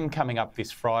AGM coming up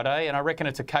this Friday, and I reckon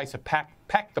it's a case of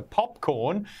pack the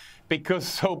popcorn,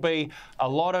 because there'll be a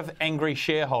lot of angry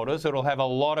shareholders that'll have a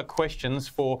lot of questions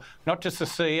for not just the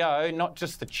CEO, not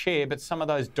just the chair, but some of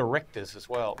those directors as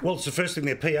well. Well, it's the first thing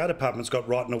their PR department's got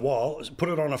right in a while. Put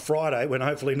it on a Friday when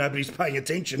hopefully nobody's paying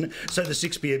attention. So the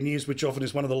 6 p.m. news, which often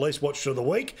is one of the least watched of the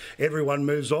week, everyone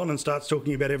moves on and starts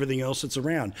talking about everything else that's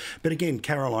around. But again,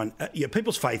 Caroline,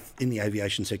 people's faith in the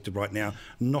aviation sector right now,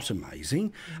 not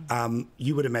amazing.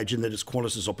 You would imagine that it's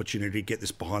Qantas's opportunity to get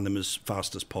this behind them as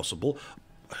fast as possible.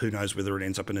 Who knows whether it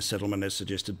ends up in a settlement as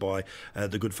suggested by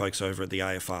the good folks over at the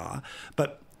AFR.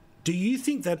 But do you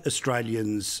think that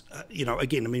Australians,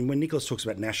 again, I mean, when Nicholas talks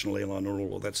about national airline and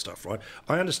all of that stuff, right,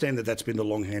 I understand that that's been the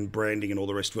longhand branding and all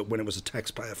the rest of it when it was a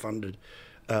taxpayer-funded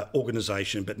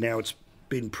organisation, but now it's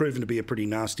been proven to be a pretty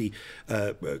nasty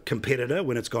competitor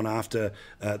when it's gone after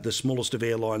the smallest of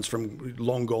airlines from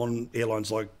long gone airlines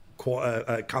like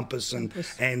Compass and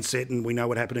Ansett, and we know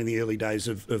what happened in the early days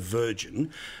of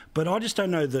Virgin. But I just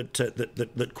don't know that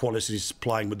Qantas is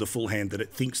playing with the full hand that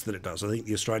it thinks that it does. I think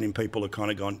the Australian people are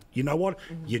kind of gone, you know what,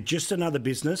 you're just another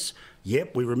business.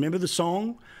 Yep, we remember the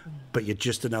song, but you're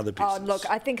just another business. Oh, look,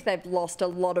 I think they've lost a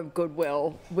lot of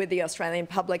goodwill with the Australian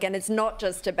public, and it's not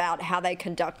just about how they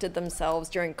conducted themselves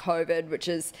during COVID, which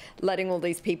is letting all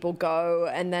these people go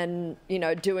and then,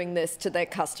 doing this to their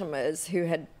customers who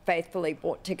had faithfully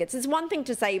bought tickets. It's one thing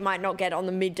to say you might not get on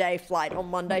the midday flight on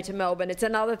Monday to Melbourne. It's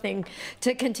another thing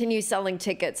to continue selling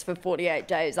tickets for 48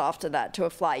 days after that to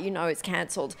a flight it's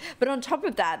cancelled. But on top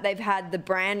of that, they've had the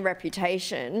brand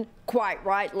reputation, quite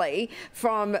rightly,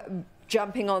 from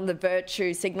jumping on the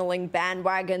virtue signalling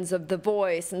bandwagons of The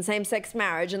Voice and same-sex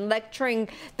marriage and lecturing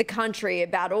the country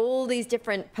about all these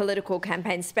different political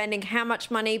campaigns, spending how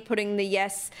much money putting the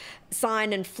yes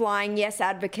sign and flying yes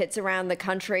advocates around the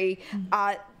country,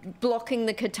 blocking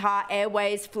the Qatar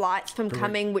Airways flights from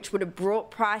coming, which would have brought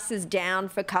prices down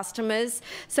for customers.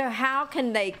 So how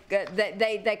can they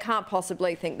can't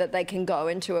possibly think that they can go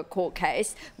into a court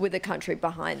case with the country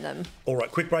behind them. All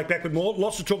right, quick break, back with more.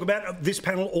 Lots to talk about. This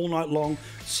panel all night long,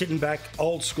 sitting back,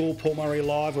 old school Paul Murray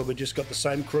Live, where we've just got the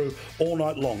same crew all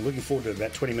night long. Looking forward to it,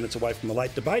 about 20 minutes away from the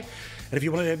late debate. And if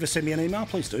you want to ever send me an email,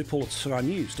 please do,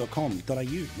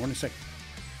 paul@skynews.com.au. More in a sec.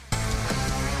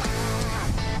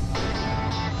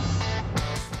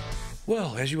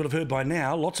 Well, as you will have heard by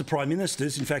now, lots of Prime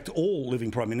Ministers, in fact all living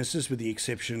Prime Ministers with the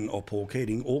exception of Paul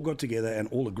Keating, all got together and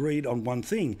all agreed on one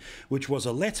thing, which was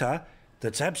a letter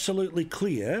that's absolutely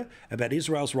clear about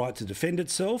Israel's right to defend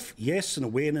itself, yes, an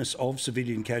awareness of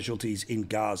civilian casualties in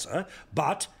Gaza,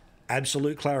 but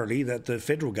absolute clarity that the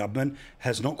federal government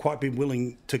has not quite been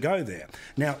willing to go there.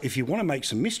 Now, if you want to make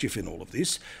some mischief in all of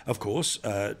this, of course,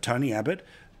 Tony Abbott,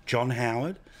 John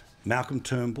Howard, Malcolm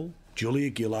Turnbull, Julia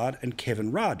Gillard and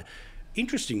Kevin Rudd.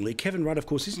 Interestingly, Kevin Rudd, of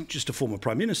course, isn't just a former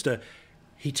Prime Minister.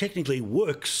 He technically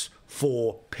works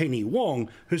for Penny Wong,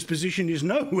 whose position is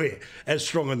nowhere as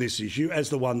strong on this issue as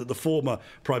the one that the former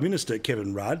Prime Minister,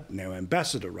 Kevin Rudd, now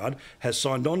Ambassador Rudd, has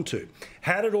signed on to.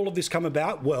 How did all of this come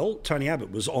about? Well, Tony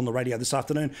Abbott was on the radio this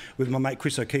afternoon with my mate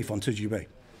Chris O'Keefe on 2GB.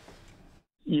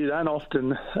 You don't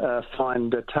often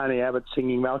find Tony Abbott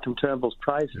singing Malcolm Turnbull's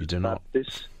praises. You do not.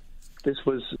 This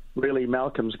was really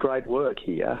Malcolm's great work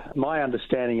here. My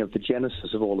understanding of the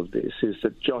genesis of all of this is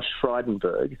that Josh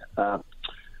Frydenberg,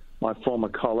 my former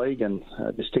colleague and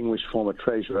distinguished former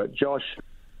treasurer, Josh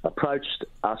approached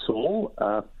us all.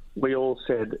 We all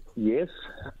said yes.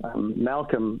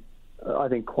 Malcolm, I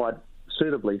think quite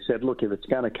suitably said, look, if it's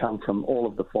going to come from all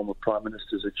of the former prime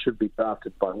ministers, it should be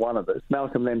drafted by one of us.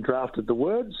 Malcolm then drafted the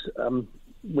words.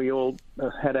 We all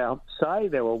had our say.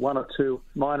 There were one or two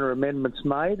minor amendments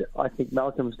made. I think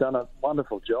Malcolm's done a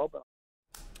wonderful job.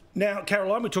 Now,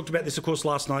 Caroline, we talked about this, of course,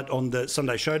 last night on the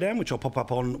Sunday Showdown, which I'll pop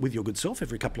up on with your good self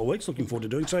every couple of weeks. Looking forward to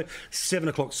doing so. 7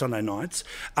 o'clock Sunday nights.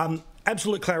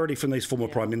 Absolute clarity from these former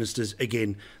Prime Ministers.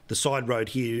 Again, the side road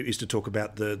here is to talk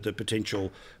about the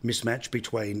potential mismatch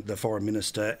between the Foreign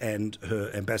Minister and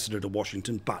her ambassador to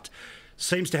Washington, but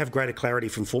seems to have greater clarity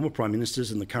from former Prime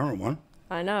Ministers than the current one.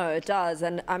 I know, it does.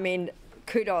 And, I mean,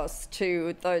 kudos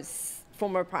to those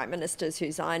former Prime Ministers who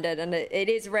signed it. And it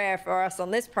is rare for us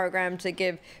on this program to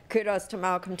give kudos to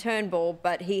Malcolm Turnbull,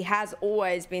 but he has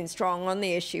always been strong on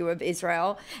the issue of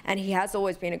Israel, and he has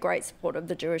always been a great supporter of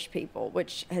the Jewish people,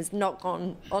 which has not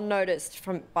gone unnoticed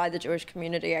by the Jewish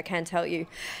community, I can tell you.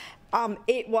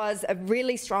 It was a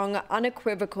really strong,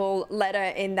 unequivocal letter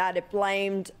in that it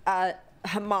blamed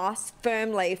Hamas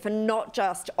firmly for not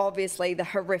just obviously the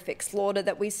horrific slaughter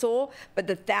that we saw, but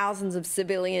the thousands of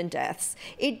civilian deaths.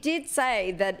 It did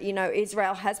say that,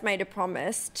 Israel has made a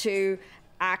promise to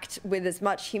act with as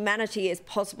much humanity as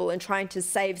possible in trying to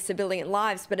save civilian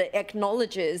lives, but it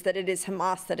acknowledges that it is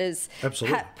Hamas that is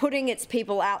putting its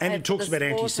people out there. And it talks about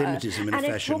anti-Semitism in a fashion.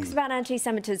 And it talks about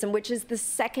anti-Semitism, which is the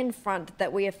second front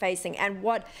that we are facing, and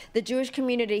what the Jewish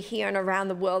community here and around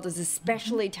the world is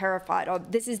especially terrified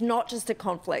of. This is not just a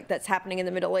conflict that's happening in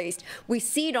the Middle East. We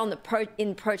see it on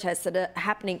in protests that are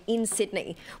happening in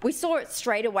Sydney. We saw it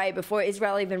straight away before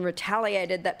Israel even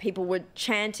retaliated, that people were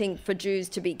chanting for Jews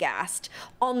to be gassed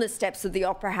on the steps of the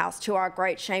Opera House, to our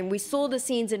great shame. We saw the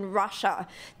scenes in Russia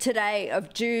today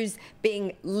of Jews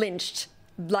being lynched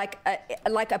like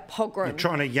a pogrom. You're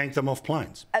trying to yank them off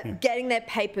planes. Getting their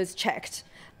papers checked.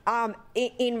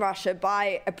 In Russia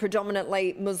by a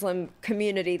predominantly Muslim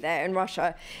community there in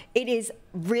Russia. It is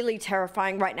really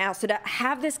terrifying right now. So to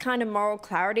have this kind of moral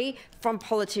clarity from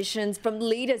politicians, from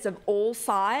leaders of all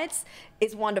sides,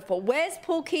 is wonderful. Where's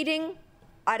Paul Keating?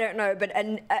 I don't know, but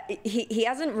he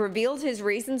hasn't revealed his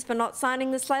reasons for not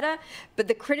signing this letter, but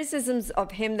the criticisms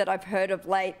of him that I've heard of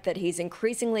late, that he's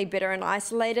increasingly bitter and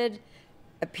isolated,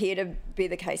 appear to be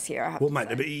the case here, I have to say.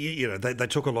 Mate, you know, they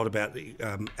talk a lot about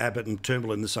Abbott and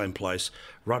Turnbull in the same place,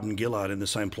 Rudd and Gillard in the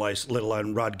same place, let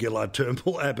alone Rudd, Gillard,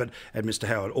 Turnbull, Abbott and Mr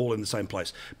Howard all in the same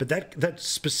place. But that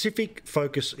specific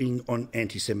focusing on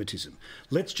anti-Semitism.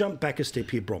 Let's jump back a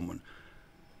step here, Bronwyn.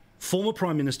 Former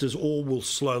Prime Ministers all will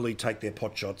slowly take their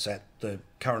potshots at the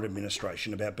current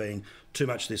administration about being too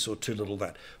much this or too little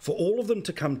that. For all of them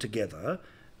to come together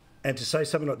and to say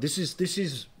something like this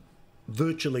is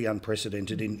virtually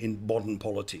unprecedented in modern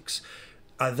politics.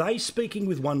 Are they speaking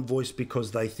with one voice because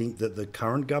they think that the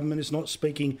current government is not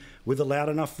speaking with a loud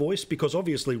enough voice? Because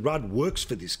obviously Rudd works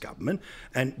for this government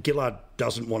and Gillard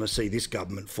doesn't want to see this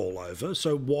government fall over.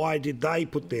 So why did they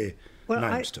put their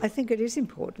names to it? I think it is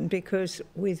important because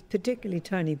with particularly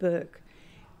Tony Burke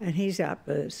and his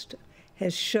outburst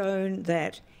has shown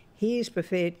that he is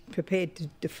prepared to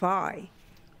defy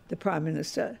the Prime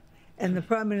Minister, and the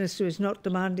Prime Minister has not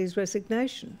demanded his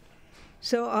resignation.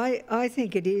 So I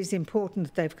think it is important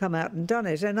that they've come out and done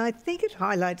it. And I think it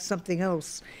highlights something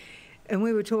else. And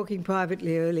we were talking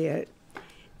privately earlier.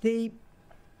 There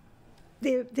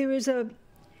is a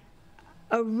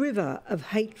river of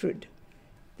hatred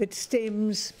that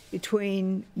stems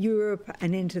between Europe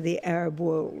and into the Arab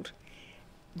world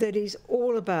that is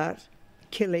all about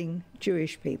killing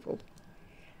Jewish people.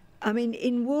 I mean,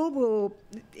 in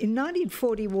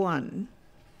 1941,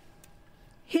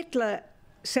 Hitler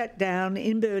sat down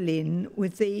in Berlin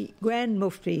with the Grand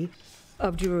Mufti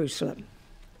of Jerusalem.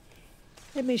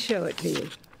 Let me show it to you.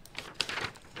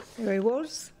 There he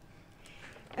was.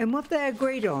 And what they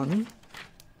agreed on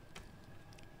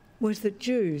was that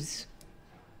Jews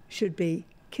should be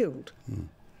killed.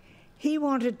 He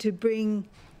wanted to bring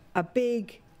a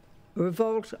big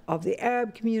revolt of the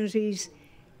Arab communities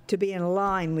to be in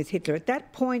line with Hitler. At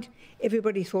that point,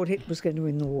 everybody thought Hitler was going to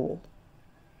win the war.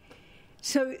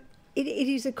 So it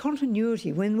is a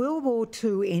continuity. When World War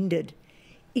II ended,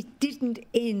 it didn't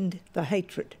end the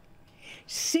hatred.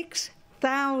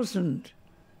 6,000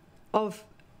 of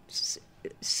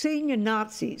senior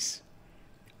Nazis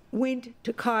went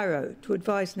to Cairo to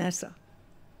advise Nasser.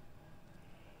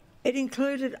 It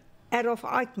included Adolf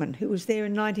Eichmann, who was there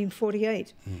in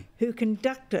 1948, who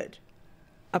conducted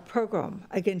a pogrom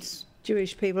against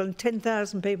Jewish people, and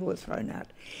 10,000 people were thrown out.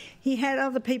 He had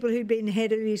other people who'd been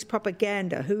head of his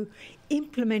propaganda who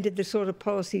implemented the sort of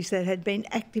policies that had been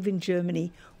active in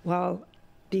Germany before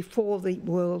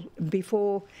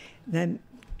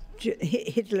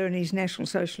Hitler and his National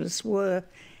Socialists were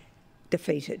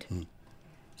defeated.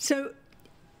 So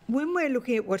when we're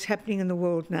looking at what's happening in the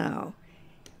world now,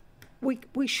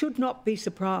 we should not be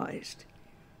surprised,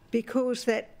 because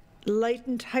that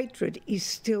latent hatred is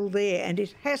still there and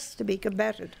it has to be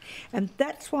combated. And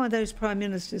that's why those Prime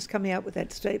Ministers coming out with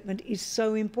that statement is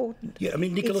so important. Yeah, I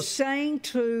mean, Nicholas... It's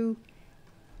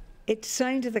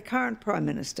saying to the current Prime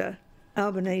Minister,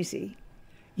 Albanese,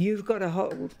 you've got to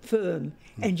hold firm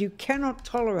and you cannot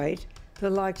tolerate the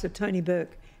likes of Tony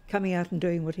Burke coming out and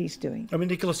doing what he's doing. I mean,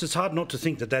 Nicholas, it's hard not to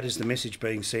think that that is the message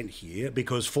being sent here,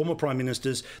 because former Prime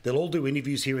Ministers, they'll all do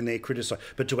interviews here and there, criticise,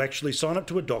 but to actually sign up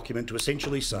to a document to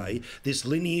essentially say this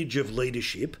lineage of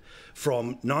leadership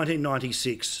from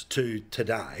 1996 to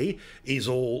today is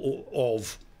all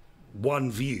of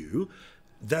one view.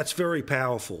 That's very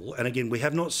powerful. And again, we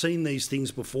have not seen these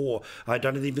things before. I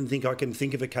don't even think I can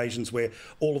think of occasions where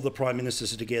all of the Prime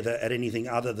Ministers are together at anything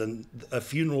other than a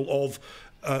funeral of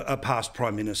a past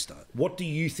Prime Minister. What do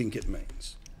you think it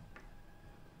means?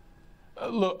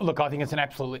 Look, I think it's an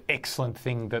absolutely excellent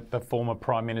thing that the former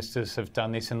Prime Ministers have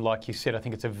done this. And like you said, I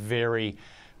think it's a very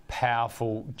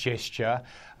powerful gesture.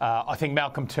 I think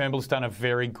Malcolm Turnbull's done a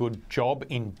very good job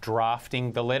in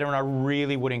drafting the letter, and I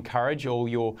really would encourage all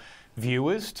your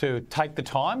viewers to take the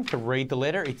time to read the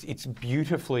letter. It's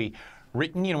beautifully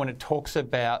written. You know, when it talks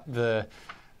about the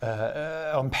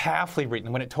powerfully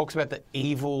written, when it talks about the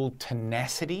evil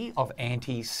tenacity of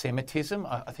anti-Semitism,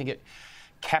 I think it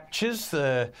captures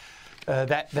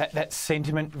that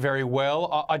sentiment very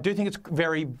well. I do think it's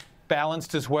very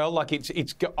balanced as well. Like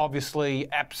it's obviously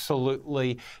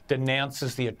absolutely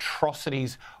denounces the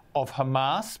atrocities of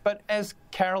Hamas, but as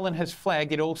Carolyn has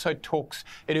flagged, it also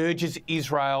urges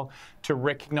Israel to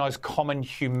recognise common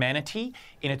humanity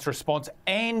in its response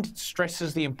and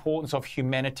stresses the importance of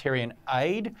humanitarian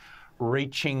aid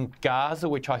reaching Gaza,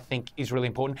 which I think is really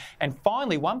important. And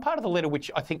finally, one part of the letter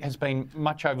which I think has been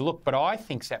much overlooked, but I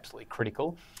think is absolutely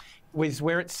critical, was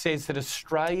where it says that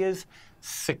Australia's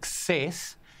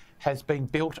success has been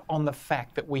built on the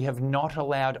fact that we have not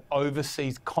allowed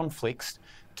overseas conflicts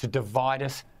to divide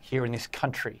us here in this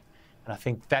country. And I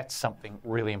think that's something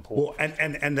really important. Well,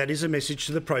 and that is a message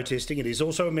to the protesting. It is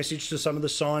also a message to some of the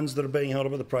signs that are being held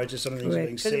up at the protests and things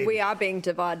being said. Because we are being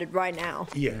divided right now.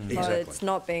 Yeah, exactly. It's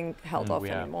not being held off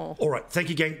anymore. All right, thank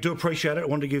you, gang. Do appreciate it. I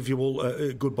wanted to give you all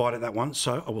a good bite at that one,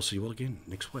 so I will see you all again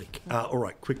next week. All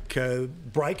right, quick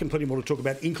break and plenty more to talk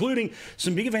about, including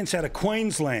some big events out of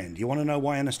Queensland. You want to know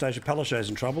why Anastasia Palaszczuk's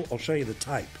in trouble? I'll show you the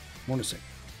tape. One a sec.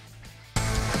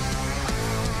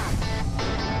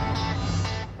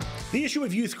 The issue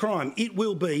of youth crime, it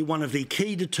will be one of the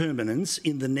key determinants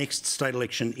in the next state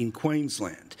election in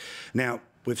Queensland. Now,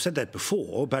 we've said that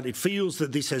before, but it feels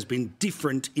that this has been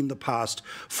different in the past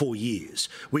 4 years.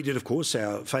 We did, of course,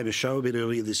 our famous show a bit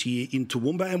earlier this year in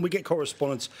Toowoomba, and we get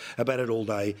correspondence about it all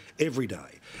day, every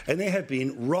day. And there have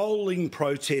been rolling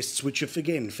protests which have,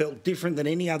 again, felt different than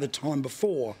any other time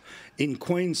before in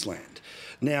Queensland.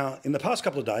 Now, in the past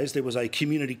couple of days, there was a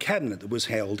community cabinet that was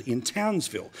held in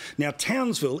Townsville. Now,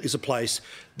 Townsville is a place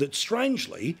that,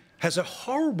 strangely, has a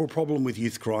horrible problem with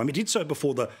youth crime. It did so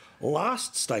before the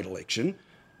last state election,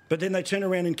 but then they turn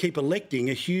around and keep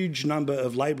electing a huge number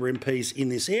of Labor MPs in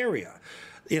this area.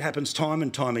 It happens time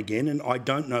and time again, and I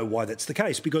don't know why that's the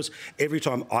case, because every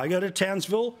time I go to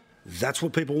Townsville, that's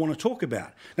what people want to talk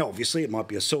about. Now, obviously, it might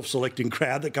be a self-selecting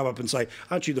crowd that come up and say,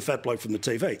 aren't you the fat bloke from the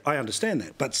TV? I understand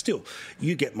that. But still,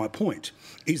 you get my point,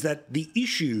 is that the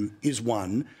issue is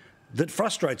one that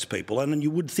frustrates people. And you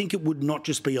would think it would not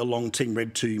just be along Team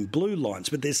Red, Team Blue lines,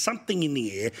 but there's something in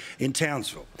the air in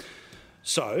Townsville.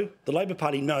 So the Labor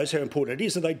Party knows how important it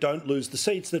is that they don't lose the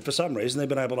seats that for some reason they've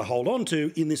been able to hold on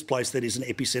to in this place that is an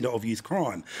epicentre of youth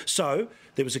crime. So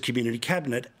there was a community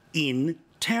cabinet in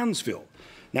Townsville.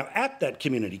 Now, at that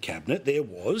community cabinet, there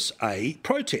was a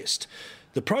protest.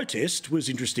 The protest was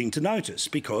interesting to notice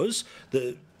because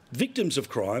the victims of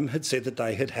crime had said that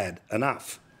they had had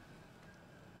enough.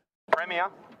 Premier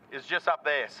is just up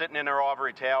there, sitting in her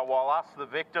ivory tower, while us, the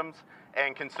victims,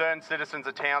 and concerned citizens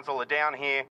of Townsville are down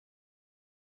here.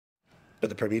 But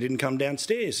the Premier didn't come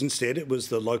downstairs. Instead, it was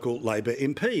the local Labor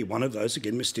MP, one of those,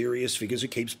 again, mysterious figures who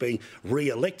keeps being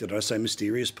re-elected. I say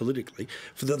mysterious politically,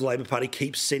 for the Labor Party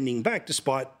keeps sending back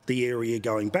despite the area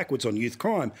going backwards on youth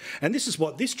crime. And this is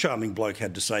what this charming bloke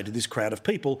had to say to this crowd of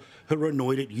people who are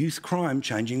annoyed at youth crime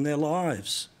changing their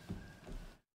lives.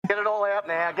 Get it all out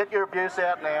now. Get your abuse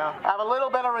out now. Have a little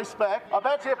bit of respect. I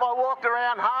bet you if I walked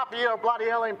around half you're a bloody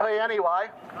LMP anyway.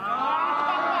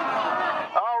 I'll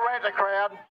rent a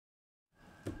crowd.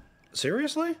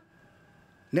 Seriously?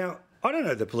 Now, I don't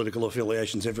know the political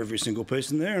affiliations of every single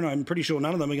person there, and I'm pretty sure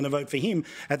none of them are going to vote for him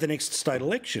at the next state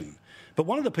election. But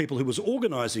one of the people who was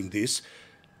organising this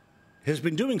has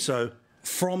been doing so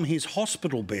from his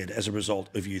hospital bed as a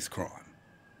result of youth crime.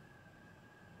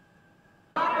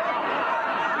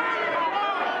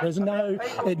 There's no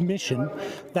admission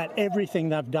that everything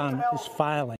they've done is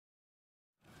failing.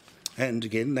 And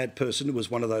again, that person was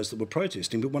one of those that were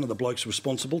protesting, but one of the blokes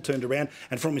responsible turned around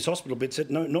and from his hospital bed said,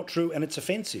 no, not true, and it's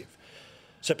offensive.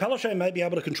 So Palaszczuk may be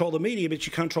able to control the media, but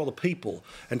you can't control the people.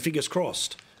 And fingers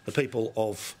crossed, the people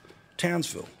of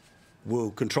Townsville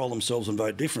will control themselves and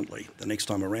vote differently the next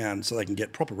time around so they can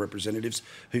get proper representatives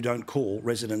who don't call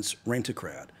residents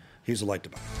rent-a-crowd. Here's a late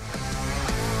debate.